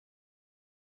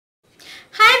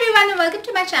Welcome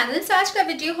to my channel. सो आज का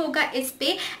video होगा इस पे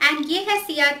एंड ये है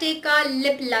सियाटे का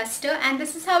lip lustre and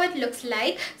this is how it looks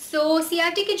like. सो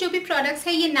सियाटे के जो भी प्रोडक्ट्स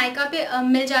है ये नायका पे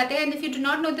मिल जाते हैं and if you do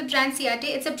not know the brand सियाटे,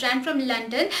 it's a brand from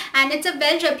London and it's a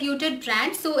well reputed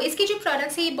brand. सो इसके जो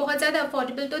प्रोडक्ट्स है ये बहुत ज़्यादा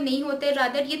अफोर्डेबल तो नहीं होते,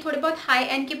 रादर ये थोड़े बहुत हाई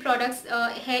एंड के प्रोडक्ट्स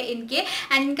है इनके।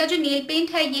 एंड इनका जो नेल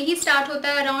पेंट है यही स्टार्ट होता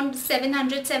है अराउंड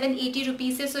 700-780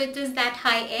 रुपीज़ से, so it is that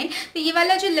high and. तो ये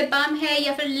वाला जो लिप बाम है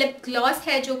या फिर लिप ग्लॉस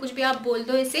है, जो कुछ भी आप बोल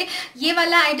दो इसे, ये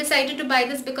वाला I decided to by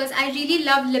this because I really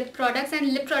love lip products and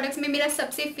lip products में मेरा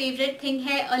सबसे फेवरेट थिंग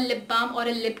है अ लिप बाम और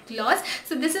a lip gloss.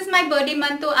 So this is my birthday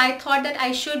month, तो I thought that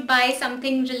I should buy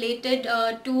something related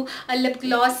to a lip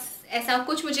gloss. ऐसा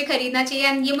कुछ मुझे खरीदना चाहिए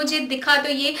एंड ये मुझे दिखा तो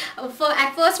ये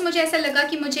एट फर्स्ट मुझे ऐसा लगा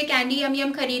कि मुझे कैंडी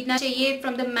यम खरीदना चाहिए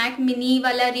फ्रॉम द मैक मिनी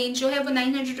वाला रेंज जो है वो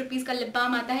 900 रुपीज़ का लिप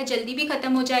बाम आता है, जल्दी भी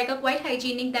खत्म हो जाएगा, quite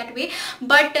hygienic that way.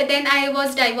 But then I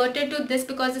was diverted to this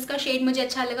because इसका शेड मुझे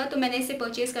अच्छा लगा तो मैंने इसे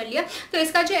परचेज कर लिया। तो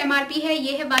इसका जो MRP है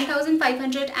ये है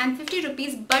 1550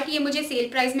 रुपीज़, बट ये मुझे सेल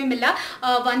प्राइस में मिला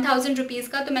 1000 रुपीज़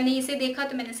का, तो मैंने इसे देखा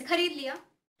तो मैंने इसे खरीद लिया।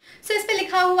 सो इस पे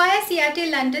लिखा हुआ है सियाटे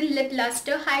London lip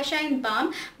lustre high shine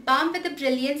balm, balm with the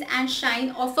brilliance and shine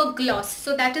of a gloss.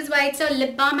 So that is why it's a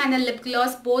lip balm and a lip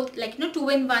gloss, both like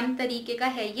 2-in-1 तरीके का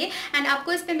है ये। एंड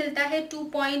आपको इस पे मिलता है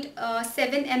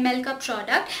 2.7 ml का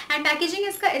प्रोडक्ट एंड पैकेजिंग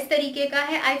इसका इस तरीके का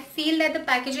है। I feel that the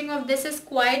packaging of this is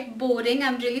quite boring, I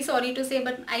am really sorry to से,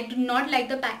 but I do not like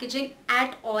the packaging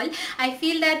at all. I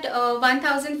feel that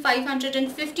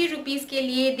 1550 rupees के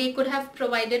लिए they could have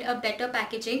provided a better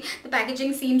packaging. The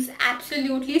packaging seems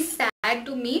absolutely sad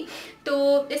to me. तो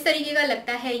इस तरीके का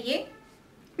लगता है ये।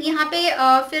 यहाँ पे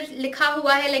फिर लिखा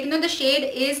हुआ है like the shade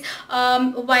is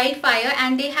wildfire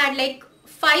and they had like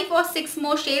 5 और 6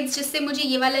 मोर शेड्स, जिससे मुझे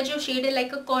ये वाला जो शेड है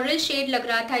लाइक कोरल शेड लग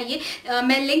रहा था ये।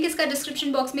 मैं लिंक इसका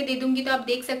डिस्क्रिप्शन बॉक्स में दे दूंगी तो आप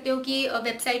देख सकते हो कि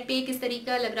वेबसाइट पे किस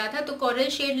तरीके का लग रहा था। तो कोरल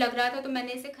शेड लग रहा था तो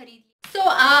मैंने इसे खरीद लिया। सो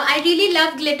आई रियली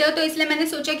लव ग्लिटर, तो इसलिए मैंने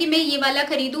सोचा कि मैं ये वाला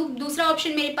खरीदूँ। दूसरा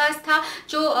ऑप्शन मेरे पास था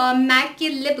जो मैक के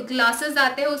लिप ग्लासेस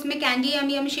आते हैं, उसमें कैंडी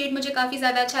यम शेड मुझे काफ़ी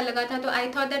ज़्यादा अच्छा लगा था, तो आई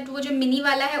थॉट दैट वो जो मिनी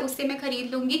वाला है उससे मैं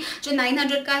खरीद लूँगी, जो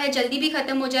 900 का है, जल्दी भी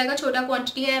खत्म हो जाएगा, छोटा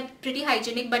क्वांटिटी है, pretty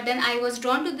hygienic. But then I was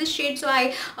drawn to this shade, so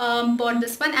I bought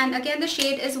this one and again the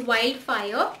shade is wild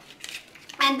fire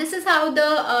and this is how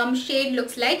the shade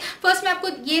looks like. First मैं आपको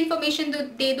ये information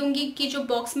दे दूंगी कि जो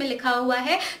box में लिखा हुआ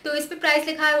है, तो इस पे प्राइस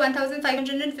लिखा है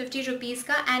 1550 रुपीज़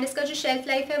का एंड इसका जो शेल्फ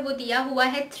लाइफ है वो दिया हुआ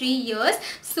है 3 years।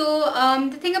 So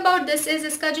the thing about this is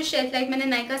इसका जो शेल्फ लाइफ, मैंने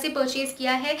नायका से परचेज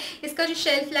किया है, इसका जो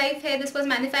शेल्फ लाइफ है this was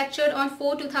manufactured on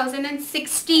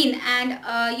 4/2016 and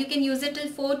you can use it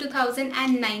till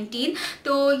 4/2019।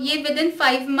 तो ये विद इन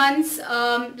 5 months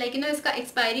लाइक इसका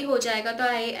एक्सपायरी हो जाएगा। तो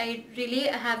I really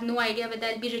have no idea whether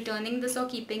I'll be returning this or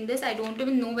keeping this. I don't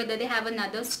even know whether they have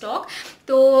another stock.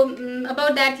 So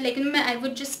about that, like I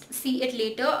would just see it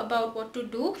later about what to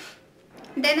do.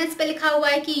 Then इस पे लिखा हुआ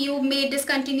है कि you may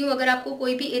discontinue अगर आपको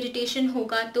कोई भी इरिटेशन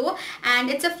होगा तो, and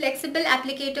it's a flexible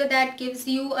applicator that gives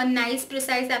you a nice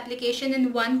precise application in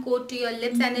one coat to your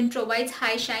lips and it provides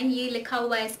high shine, ये लिखा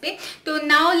हुआ है इस पे। तो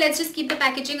now let's just keep the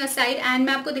packaging aside and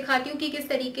मैं आपको दिखाती हूँ कि किस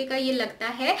तरीके का ये लगता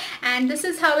है and this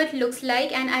is how it looks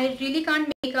like. And I really can't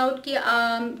make out कि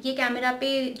ये कैमरा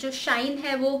पे जो शाइन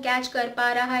है वो कैच कर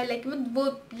पा रहा है, लाइक वो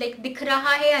लाइक दिख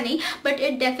रहा है या नहीं, but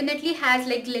it definitely has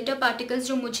like glitter particles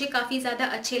जो मुझे काफ़ी ज़्यादा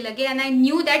अच्छे लगे। एंड आई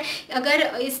न्यू दैट अगर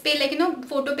इस पे लाइक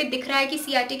फोटो पे दिख रहा है कि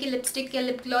सियाटे की लिपस्टिक या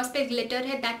लिप ग्लॉस पे ग्लिटर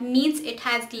है, that means it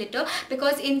has glitter,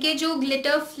 because इनके जो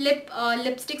ग्लिटर फ्लिप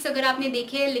लिपस्टिक्स अगर आपने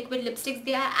देखे हैं, liquid lipsticks,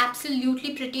 they are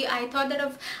absolutely pretty. I thought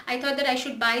that I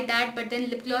should by that, but then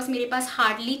lip gloss मेरे पास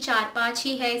हार्डली 4-5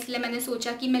 ही है, इसलिए मैंने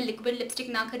सोचा कि मैं लिक्विड लिपस्टिक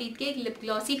ना खरीद के एक लिप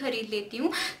ग्लॉस ही खरीद लेती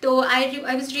हूँ। तो I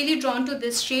was really drawn to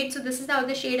this shade. So this is how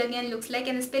the shade again looks like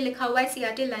and इस पे लिखा हुआ है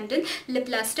सियाटे लंदन लिप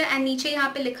लस्टर एंड नीचे यहाँ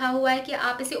पे लिखा हुआ है कि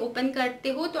आप इसे ओपन करते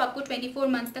हो तो आपको 24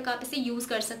 मंथ्स तक आप इसे यूज़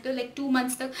कर सकते हो, लाइक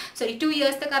 2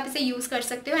 years तक आप इसे यूज़ कर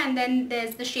सकते हो। And then there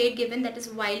is the shade given that is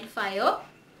wild fire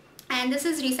and this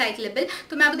is recyclable.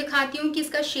 तो मैं आपको दिखाती हूँ कि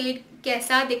इसका शेड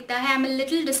कैसा दिखता है। I am a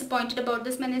little disappointed about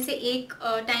this. मैंने इसे एक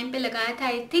टाइम पे लगाया था,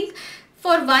 आई थिंक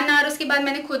फॉर 1 hour, उसके बाद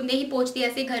मैंने खुद ने ही पोंछ दिया,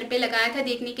 ऐसे घर पे लगाया था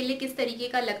देखने के लिए किस तरीके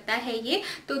का लगता है ये।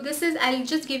 तो this is, I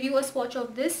just give you a swatch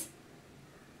of this.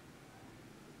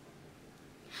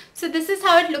 So this is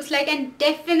how it looks like and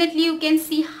definitely you can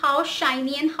see how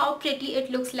shiny and how pretty it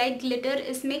looks like. glitter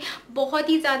इसमें बहुत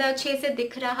ही ज़्यादा अच्छे से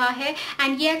दिख रहा है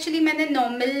and ये actually मैंने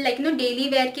नॉर्मल लाइक डेली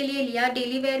वेयर के लिए लिया।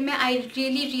 डेली वेयर में I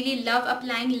really love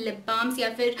applying lip balms या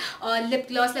फिर लिप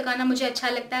ग्लॉस लगाना मुझे अच्छा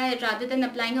लगता है rather than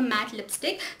applying a matte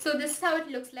lipstick. So this is how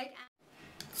it looks like.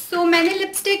 सो मैंने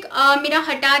लिपस्टिक मेरा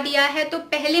हटा दिया है। तो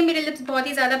पहले मेरे लिप्स बहुत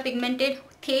ही ज़्यादा पिगमेंटेड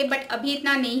थे, बट अभी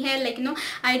इतना नहीं है। Like no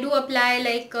I do apply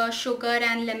like sugar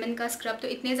and lemon का स्क्रब, तो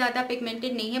इतने ज़्यादा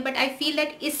पिगमेंटेड नहीं है। बट आई फील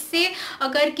दैट इससे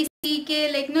अगर किसी के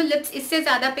लाइक नो लिप्स इससे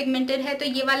ज़्यादा पिगमेंटेड है तो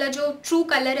ये वाला जो ट्रू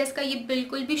कलर है इसका ये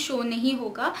बिल्कुल भी शो नहीं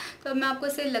होगा। तो मैं आपको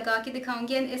इसे लगा के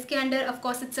दिखाऊंगी। एंड इसके अंदर of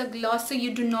course it's a gloss, so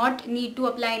you do not need to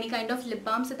apply any kind of lip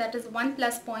balm, so that is one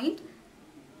plus point.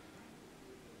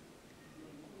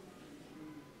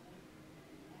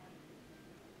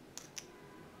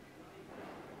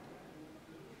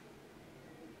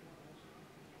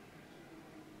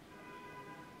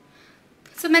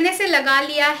 सो मैंने इसे लगा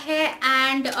लिया है।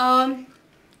 एंड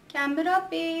कैमरा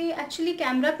पे, एक्चुअली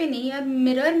कैमरा पे नहीं है,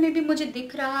 मिरर में भी मुझे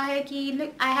दिख रहा है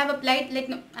कि I have applied, like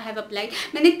no I have applied,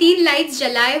 मैंने 3 लाइट्स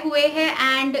जलाए हुए हैं।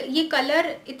 एंड ये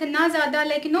कलर इतना ज़्यादा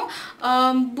लाइक नो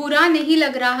बुरा नहीं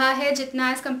लग रहा है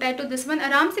जितना as compare to this one,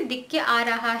 आराम से दिख के आ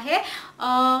रहा है।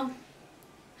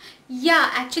 या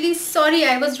actually sorry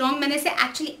I was wrong, मैंने इसे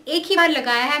एक्चुअली एक ही बार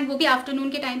लगाया है, एंड वो भी आफ्टरनून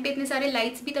के टाइम पे। इतने सारे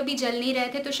लाइट्स भी तभी जल नहीं रहे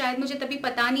थे, तो शायद मुझे तभी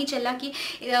पता नहीं चला कि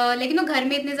लेकिन वो घर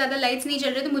में इतने ज़्यादा लाइट्स नहीं जल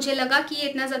रहे, तो मुझे लगा कि ये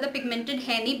इतना ज़्यादा पिगमेंटेड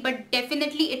है नहीं। But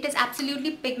definitely it is absolutely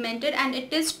pigmented and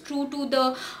it is true to the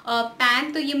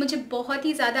pan. तो ये मुझे बहुत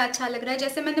ही ज़्यादा अच्छा लग रहा है।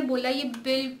 जैसे मैंने बोला ये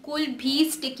बिल्कुल भी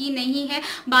स्टिकी नहीं है।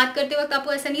 बात करते वक्त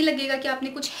आपको ऐसा नहीं लगेगा कि आपने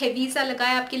कुछ हैवी सा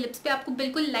लगाया आपके लिप्स पे, आपको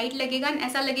बिल्कुल लाइट लगेगा। एंड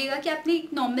ऐसा लगेगा कि आपने एक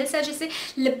नॉर्मल सा जैसे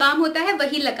लिप बाम होता है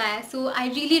वही लगाया है। सो I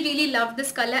really love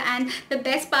this colour and the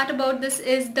best part about this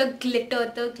is the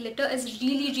glitter is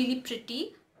really pretty.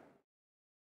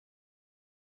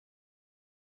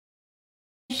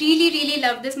 Really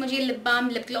love this. मुझे लिप बाम,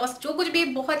 लिप ग्लॉस, जो कुछ भी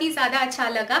बहुत ही ज़्यादा अच्छा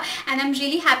लगा and I am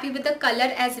really happy with the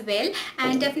colour as well.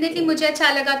 And definitely मुझे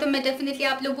अच्छा लगा तो मैं डेफिनेटली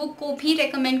आप लोगों को भी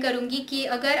रेकमेंड करूँगी कि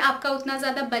अगर आपका उतना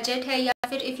ज़्यादा बजट है या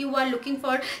फिर if you are looking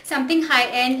for something high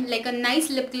and like a nice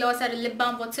lip gloss और lip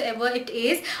balm whatsoever it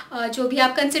is, जो भी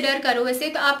आप कंसिडर करो इसे,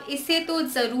 तो आप इसे तो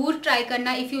ज़रूर ट्राई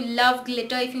करना। If you love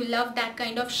glitter, if you love that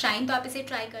kind of shine, तो आप इसे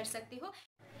ट्राई कर सकते हो।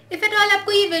 इफ एट ऑल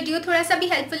आपको ये वीडियो थोड़ा सा भी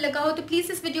हेल्पफुल लगा हो तो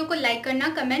प्लीज़ इस वीडियो को लाइक करना,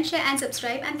 comment, share and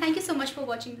subscribe. And thank you so much for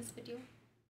watching this video.